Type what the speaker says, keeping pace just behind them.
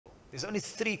There's only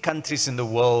 3 countries in the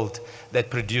world that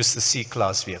produce the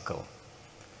C-Class vehicle.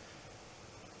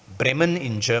 Bremen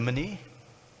in Germany,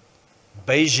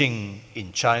 Beijing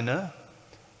in China,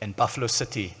 and Buffalo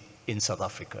City in South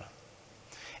Africa.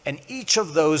 And each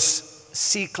of those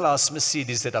C-Class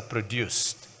Mercedes that are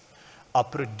produced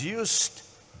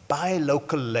by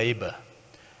local labor,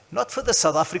 not for the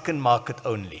South African market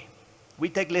only. We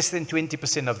take less than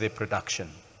 20% of their production.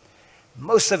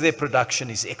 Most of their production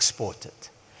is exported.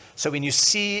 So when you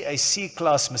see a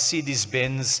C-Class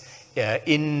Mercedes-Benz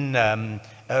in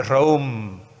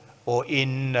Rome or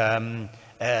in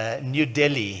New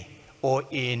Delhi or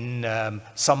in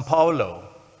Sao Paulo,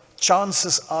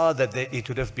 chances are that it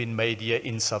would have been made here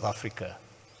in South Africa.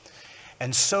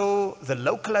 And so the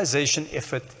localization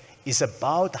effort is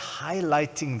about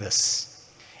highlighting this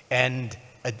and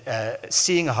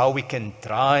seeing how we can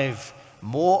drive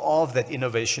more of that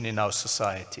innovation in our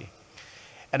society.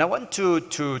 And I want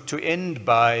to end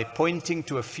by pointing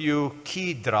to a few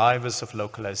key drivers of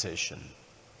localization.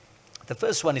 The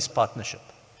first one is partnership.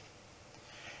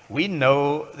 We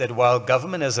know that while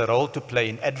government has a role to play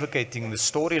in advocating the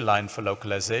storyline for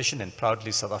localization, and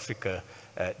proudly South Africa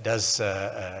does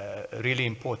really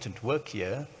important work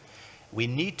here, we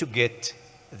need to get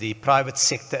the private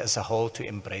sector as a whole to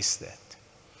embrace that.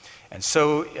 And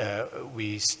so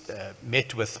we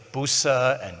met with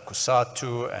BUSA and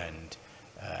COSATU and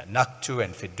NACTU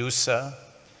and FEDUSA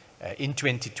in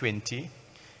 2020.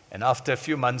 And after a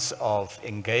few months of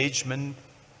engagement,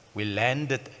 we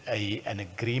landed an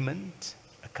agreement,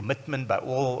 a commitment by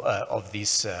all of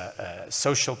these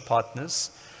social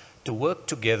partners to work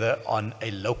together on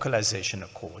a localization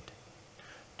accord,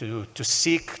 to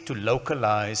seek to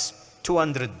localize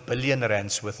 200 billion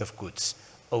rands worth of goods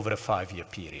over a 5-year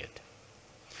period.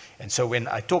 And so when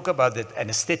I talk about that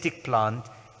anesthetic plant,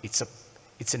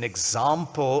 it's an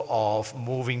example of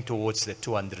moving towards the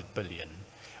 200 billion.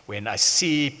 When I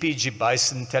see PG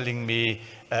Bison telling me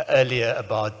earlier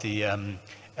about the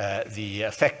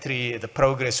factory, the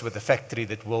progress with the factory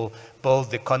that will build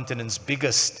the continent's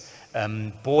biggest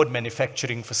board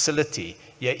manufacturing facility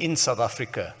here in South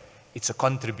Africa, it's a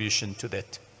contribution to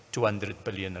that 200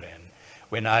 billion rand.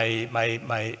 When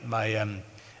my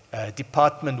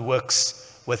department works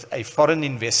with a foreign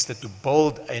investor to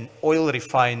build an oil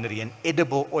refinery, an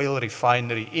edible oil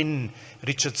refinery in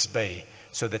Richards Bay,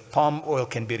 so that palm oil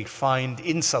can be refined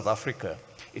in South Africa,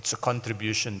 it's a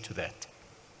contribution to that.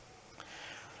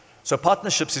 So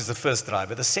partnerships is the first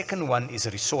driver. The second one is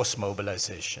resource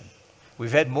mobilization.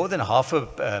 We've had more than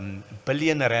R500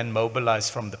 million rand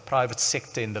mobilized from the private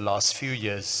sector in the last few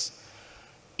years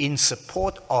in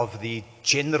support of the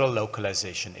general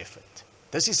localization effort.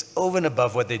 This is over and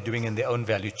above what they're doing in their own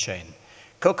value chain.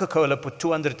 Coca-Cola put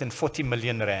 240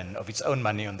 million rand of its own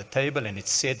money on the table, and it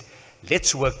said,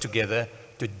 let's work together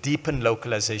to deepen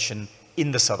localization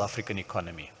in the South African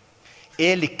economy.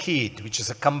 Air Liquide, which is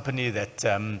a company that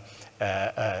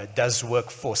does work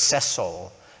for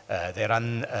Sasol, they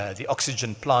run the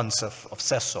oxygen plants of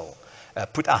Sasol,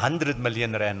 put 100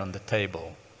 million rand on the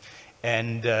table.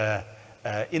 And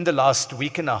in the last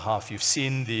week and a half, you've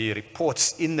seen the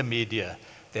reports in the media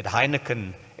that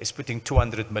Heineken is putting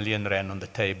 200 million rand on the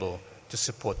table to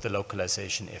support the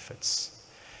localization efforts.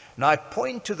 Now, I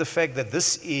point to the fact that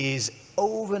this is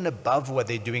over and above what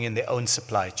they're doing in their own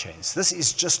supply chains. This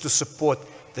is just to support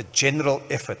the general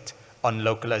effort on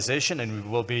localization, and we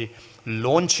will be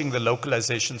launching the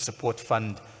Localization Support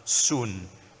Fund soon,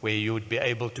 where you would be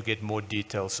able to get more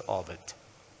details of it.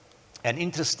 And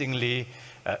interestingly,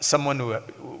 someone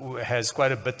who has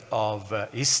quite a bit of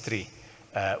history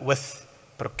with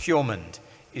procurement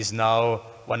is now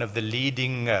one of the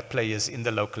leading players in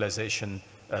the Localization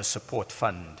Support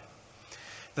Fund.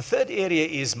 The third area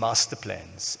is master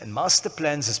plans, and master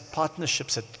plans is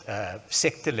partnerships at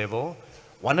sector level.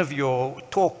 One of your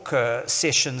talk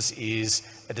sessions is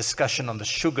a discussion on the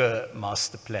sugar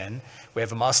master plan. We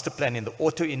have a master plan in the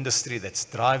auto industry that's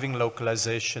driving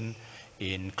localization,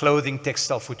 in clothing,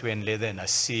 textile, footwear, and leather, and I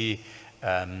see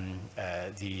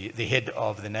the head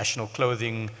of the National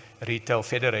Clothing Retail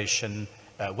Federation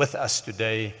with us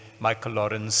today, Michael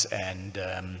Lawrence, and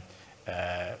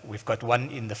we've got one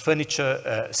in the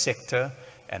furniture sector,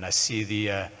 and I see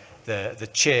the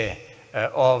chair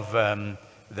of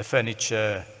the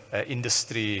Furniture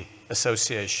Industry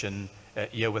Association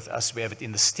here with us. We have it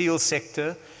in the steel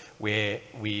sector, where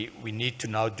we need to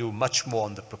now do much more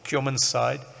on the procurement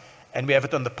side. And we have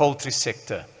it on the poultry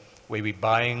sector, where we're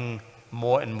buying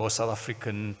more and more South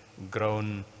African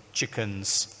grown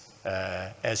chickens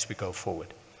as we go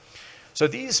forward. So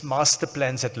these master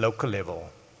plans at local level,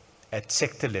 at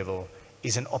sector level,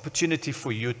 is an opportunity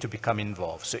for you to become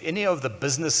involved. So any of the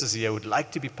businesses here would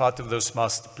like to be part of those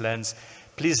master plans,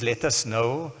 please let us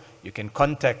know. You can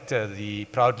contact the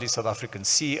proudly South African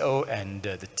CEO and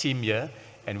the team here,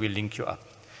 and we'll link you up.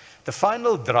 The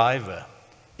final driver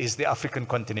is the African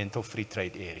Continental Free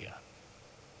Trade Area.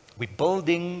 We're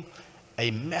building a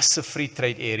massive free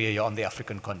trade area here on the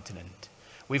African continent.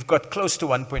 We've got close to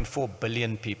 1.4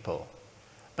 billion people,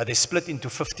 but they're split into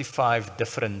 55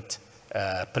 different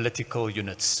political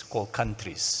units called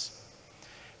countries.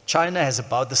 China has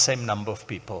about the same number of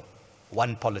people,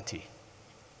 one polity.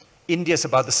 India is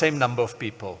about the same number of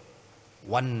people,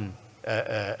 one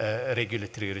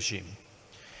regulatory regime.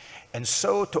 And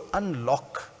so to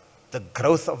unlock the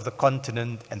growth of the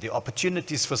continent and the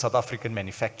opportunities for South African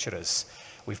manufacturers,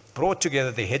 we've brought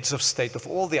together the heads of state of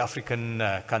all the African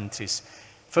countries,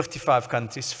 55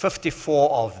 countries,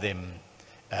 54 of them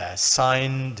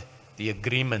signed the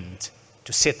agreement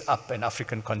to set up an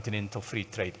African Continental Free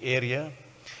Trade Area.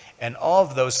 And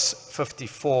of those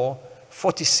 54,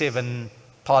 47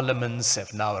 parliaments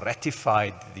have now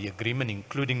ratified the agreement,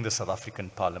 including the South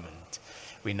African Parliament.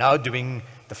 We're now doing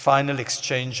the final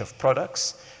exchange of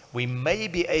products. We may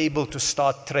be able to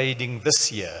start trading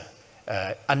this year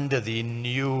under the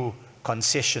new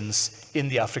concessions in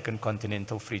the African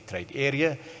Continental Free Trade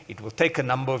Area. It will take a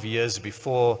number of years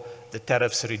before the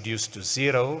tariffs are reduced to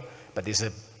zero, but there's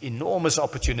an enormous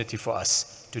opportunity for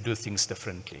us to do things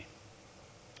differently.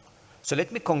 So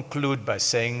let me conclude by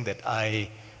saying that I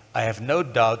have no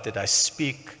doubt that I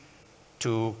speak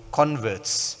to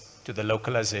converts to the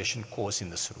localization cause in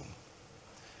this room,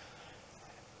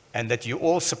 and that you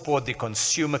all support the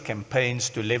consumer campaigns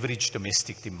to leverage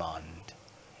domestic demand.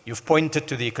 You've pointed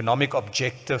to the economic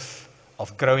objective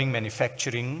of growing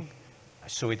manufacturing. I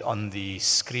saw it on the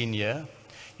screen here.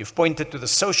 You've pointed to the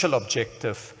social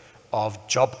objective of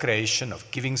job creation, of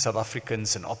giving South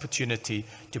Africans an opportunity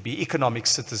to be economic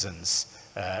citizens.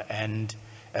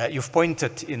 You've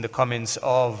pointed in the comments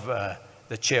of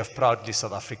the Chair of Proudly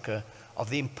South Africa of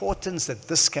the importance that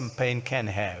this campaign can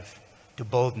have to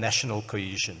build national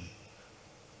cohesion,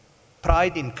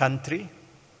 pride in country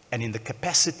and in the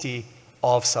capacity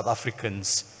of South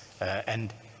Africans,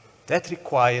 and that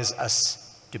requires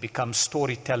us to become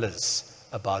storytellers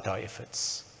about our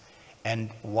efforts. And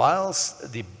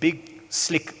whilst the big,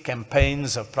 slick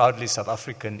campaigns of Proudly South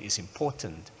African is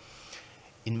important,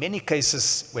 in many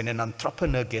cases, when an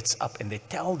entrepreneur gets up and they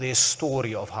tell their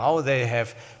story of how they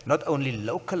have not only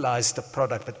localized the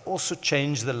product, but also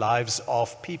changed the lives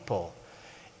of people,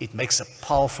 it makes a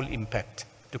powerful impact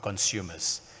to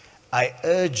consumers. I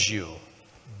urge you,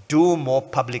 do more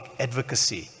public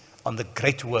advocacy on the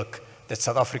great work that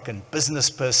South African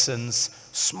business persons,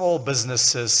 small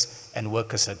businesses, and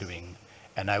workers are doing.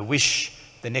 And I wish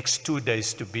the next 2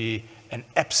 days to be an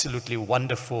absolutely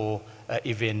wonderful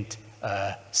event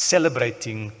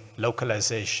celebrating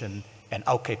localization and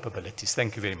our capabilities.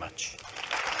 Thank you very much.